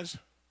evangelize.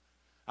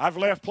 I've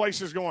left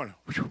places going,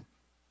 whew,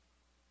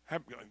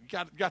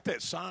 got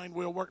that sign,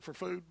 will work for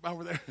food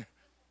over there.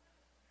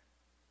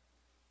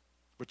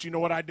 But you know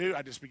what I do?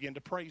 I just begin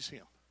to praise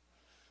him.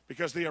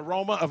 Because the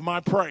aroma of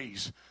my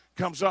praise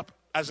comes up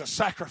as a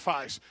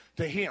sacrifice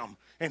to him.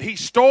 And he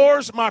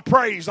stores my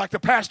praise, like the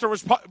pastor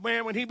was,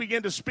 man, when he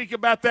began to speak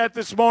about that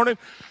this morning.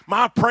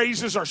 My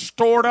praises are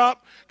stored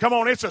up. Come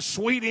on, it's a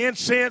sweet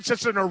incense.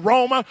 It's an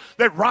aroma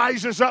that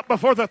rises up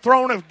before the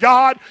throne of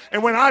God.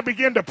 And when I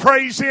begin to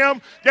praise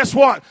him, guess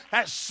what?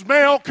 That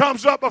smell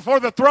comes up before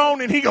the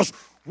throne, and he goes,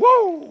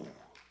 whoa.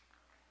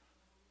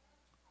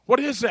 What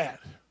is that?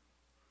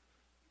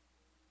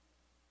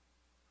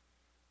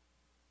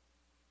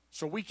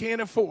 So we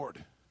can't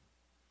afford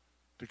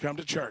to come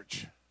to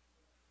church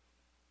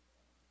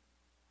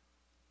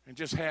and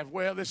just have,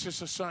 well, this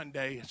is a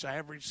Sunday. It's an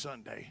average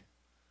Sunday.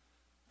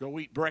 Go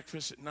eat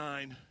breakfast at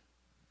 9.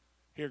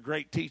 Hear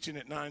great teaching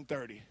at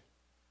 9:30.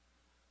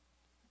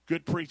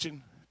 Good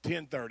preaching,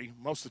 10:30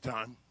 most of the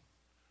time.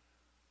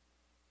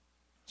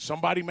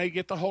 Somebody may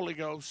get the Holy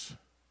Ghost.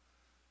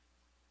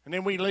 And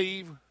then we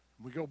leave.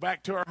 We go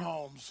back to our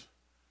homes.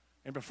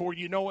 And before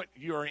you know it,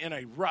 you are in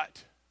a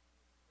rut.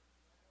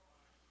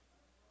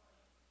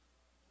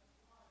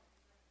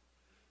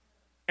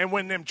 And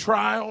when them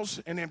trials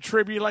and them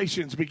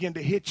tribulations begin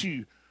to hit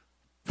you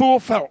full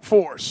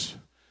force,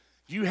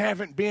 you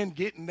haven't been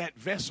getting that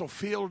vessel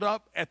filled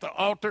up at the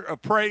altar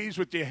of praise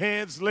with your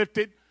hands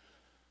lifted.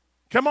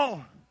 Come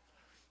on.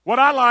 What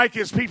I like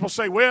is people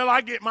say, well,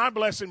 I get my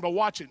blessing by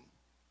watching.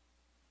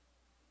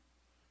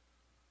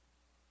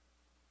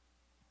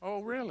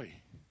 Oh, really?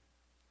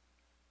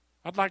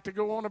 I'd like to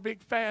go on a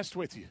big fast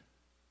with you.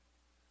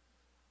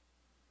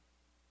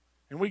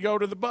 And we go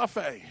to the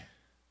buffet.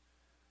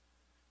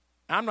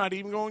 I'm not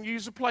even going to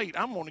use the plate.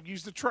 I'm going to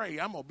use the tray.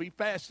 I'm going to be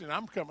fasting.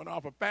 I'm coming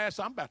off a fast.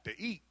 I'm about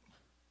to eat.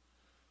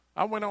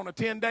 I went on a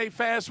 10-day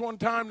fast one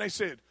time. They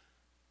said,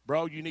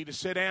 bro, you need to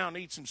sit down and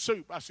eat some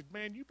soup. I said,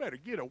 man, you better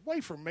get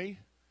away from me.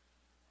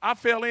 I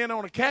fell in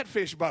on a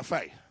catfish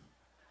buffet.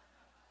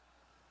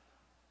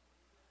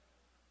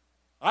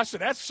 I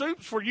said, that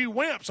soup's for you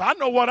wimps. I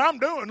know what I'm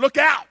doing. Look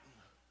out.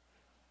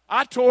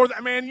 I tore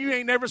that. Man, you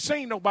ain't never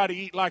seen nobody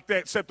eat like that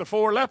except the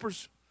 4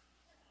 lepers.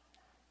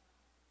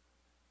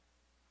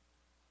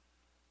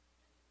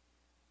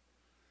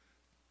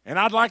 And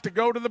I'd like to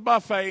go to the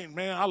buffet, and,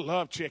 man, I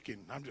love chicken.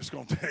 I'm just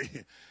going to tell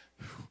you.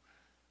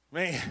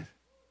 Man,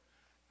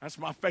 that's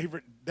my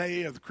favorite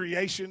day of the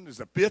creation is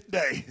the 5th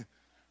day.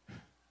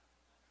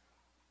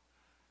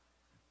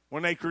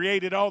 When they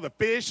created all the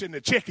fish and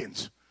the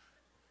chickens.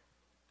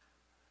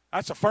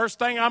 That's the first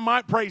thing I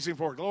might praise him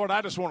for. Lord,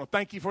 I just want to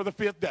thank you for the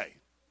 5th day.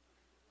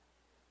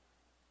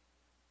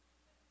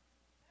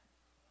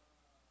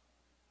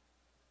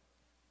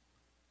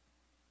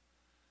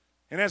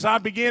 And as I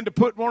begin to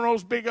put one of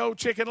those big old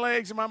chicken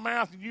legs in my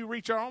mouth, and you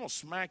reach out, I'm going to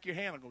smack your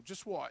hand and go,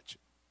 just watch.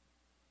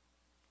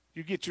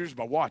 You get yours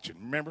by watching,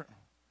 remember?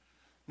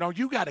 No,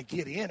 you got to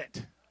get in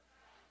it.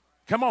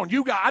 Come on,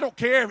 I don't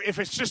care if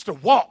it's just a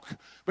walk,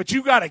 but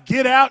you got to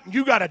get out and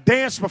you got to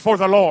dance before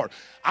the Lord.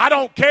 I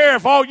don't care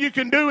if all you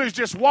can do is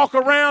just walk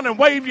around and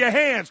wave your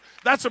hands.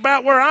 That's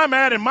about where I'm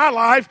at in my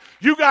life.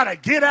 You got to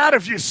get out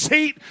of your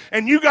seat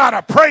and you got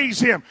to praise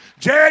Him.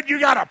 Jared, you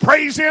got to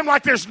praise Him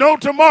like there's no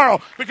tomorrow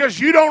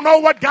because you don't know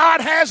what God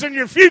has in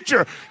your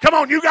future. Come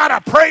on, you got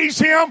to praise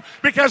Him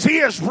because He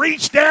has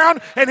reached down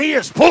and He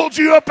has pulled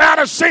you up out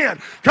of sin.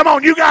 Come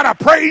on, you got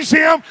to praise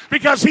Him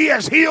because He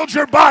has healed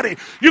your body.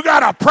 You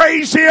got to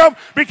praise Him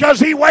because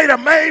He made a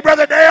way,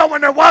 Brother Dale,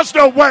 when there was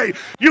no way.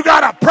 You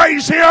got to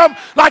praise Him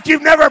like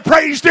you've never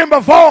praised Him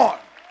before.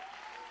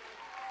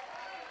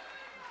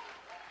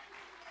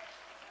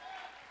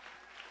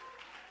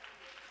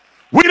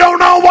 We don't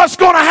know what's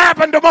going to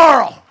happen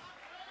tomorrow.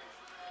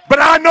 But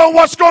I know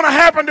what's going to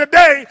happen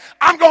today.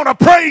 I'm going to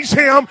praise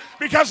Him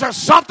because if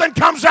something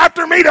comes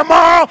after me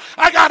tomorrow,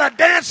 I got to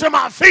dance in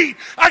my feet.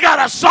 I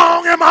got a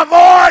song in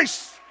my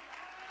voice.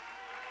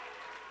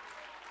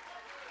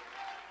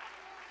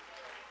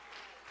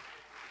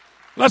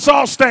 Let's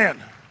all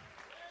stand.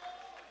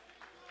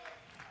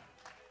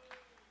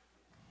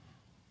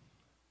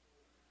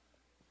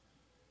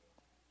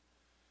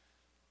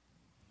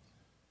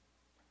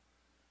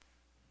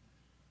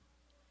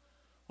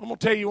 I'm going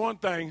to tell you one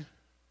thing.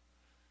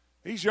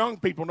 These young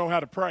people know how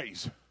to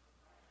praise.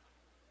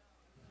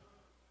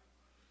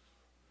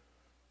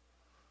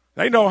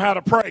 They know how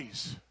to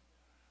praise.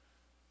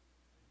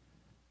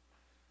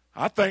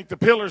 I think the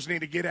pillars need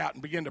to get out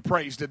and begin to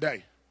praise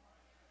today.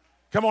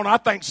 Come on, I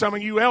think some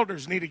of you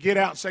elders need to get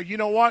out and say, you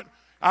know what?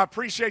 I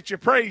appreciate your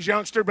praise,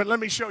 youngster, but let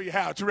me show you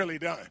how it's really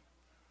done.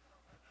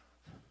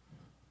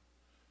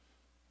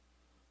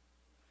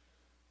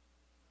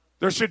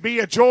 There should be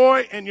a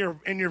joy in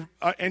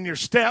your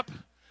step.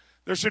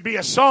 There should be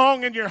a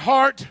song in your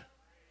heart.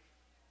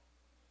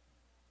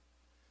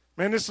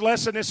 Man, this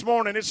lesson this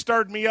morning, it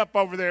stirred me up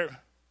over there.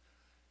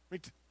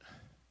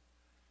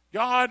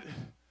 God,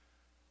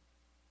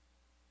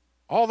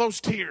 all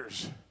those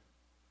tears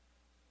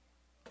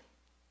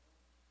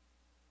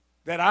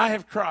that I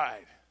have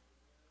cried,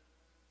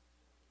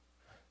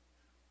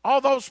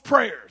 all those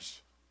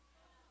prayers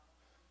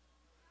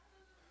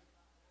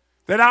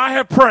that I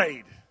have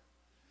prayed,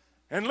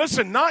 and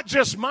listen, not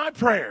just my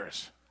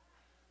prayers,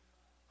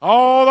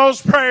 all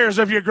those prayers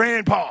of your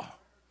grandpa.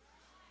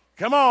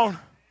 Come on.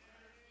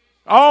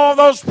 All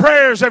those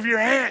prayers of your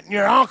aunt and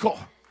your uncle.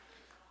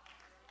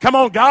 Come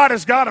on, God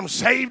has got them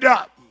saved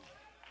up.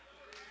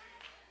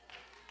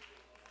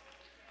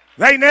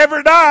 They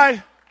never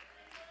die.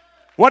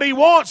 What He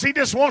wants, He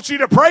just wants you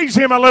to praise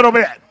Him a little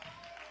bit.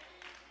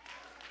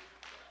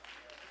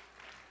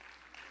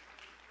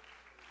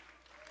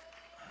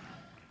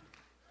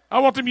 I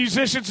want the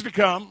musicians to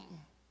come.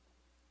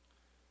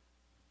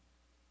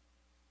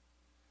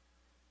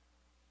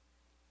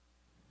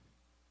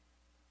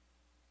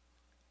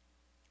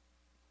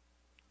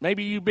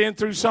 Maybe you've been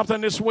through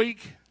something this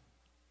week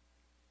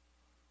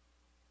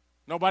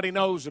nobody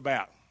knows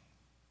about.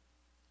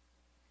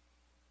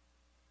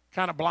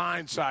 Kind of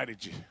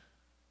blindsided you.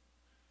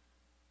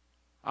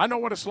 I know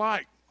what it's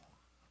like.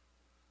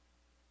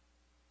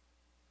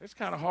 It's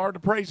kind of hard to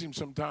praise Him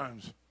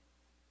sometimes.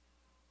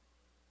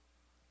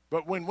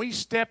 But when we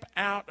step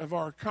out of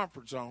our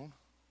comfort zone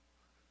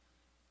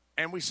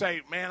and we say,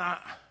 man, I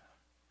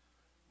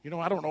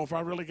don't know if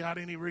I really got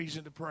any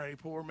reason to pray,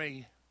 poor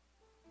me.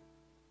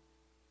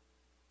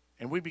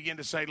 And we begin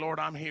to say, Lord,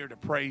 I'm here to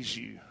praise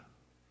You.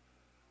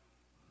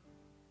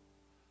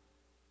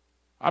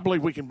 I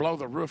believe we can blow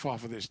the roof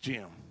off of this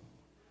gym.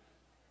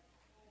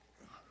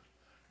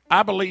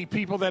 I believe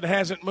people that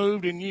hasn't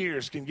moved in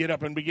years can get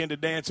up and begin to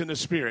dance in the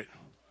Spirit.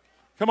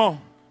 Come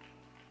on.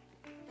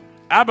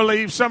 I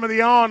believe some of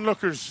the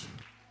onlookers,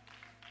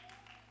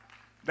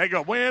 they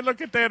go, well,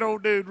 look at that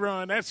old dude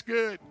run. That's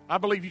good. I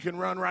believe you can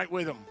run right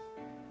with him.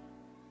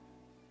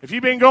 If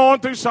you've been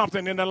going through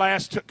something in the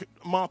last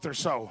month or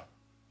so,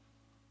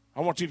 I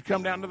want you to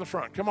come down to the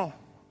front. Come on.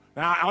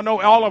 Now, I know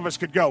all of us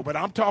could go, but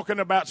I'm talking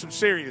about some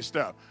serious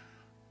stuff.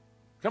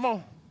 Come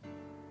on.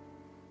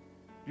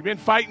 You've been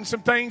fighting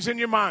some things in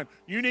your mind.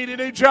 You need a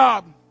new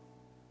job.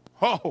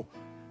 Oh.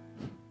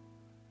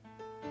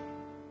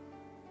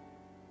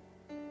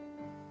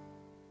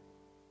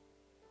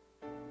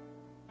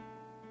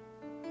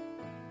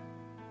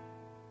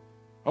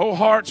 Old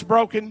heart's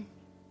broken.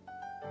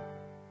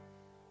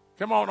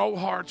 Come on, old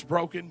heart's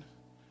broken.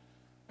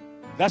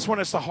 That's when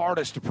it's the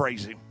hardest to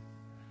praise Him.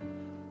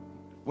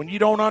 When you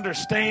don't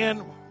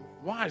understand,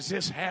 why is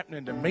this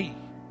happening to me?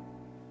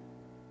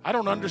 I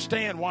don't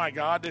understand why,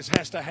 God, this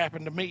has to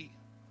happen to me.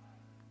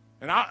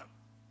 And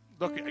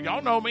look,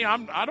 y'all know me.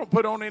 I don't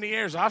put on any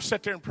airs. I've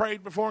sat there and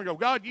prayed before and go,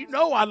 God, You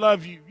know I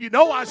love You. You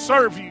know I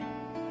serve You.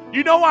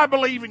 You know I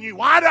believe in You.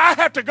 Why do I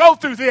have to go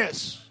through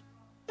this?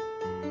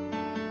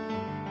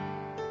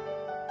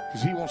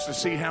 Because He wants to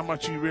see how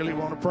much you really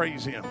want to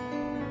praise Him.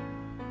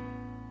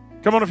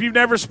 Come on, if you've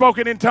never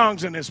spoken in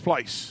tongues in this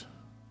place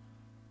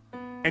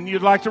and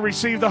you'd like to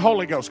receive the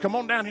Holy Ghost, come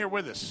on down here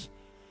with us.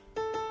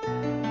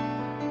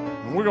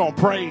 And we're going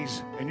to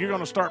praise, and you're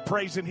going to start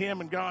praising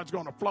him, and God's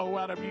going to flow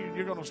out of you, and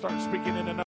you're going to start speaking in another.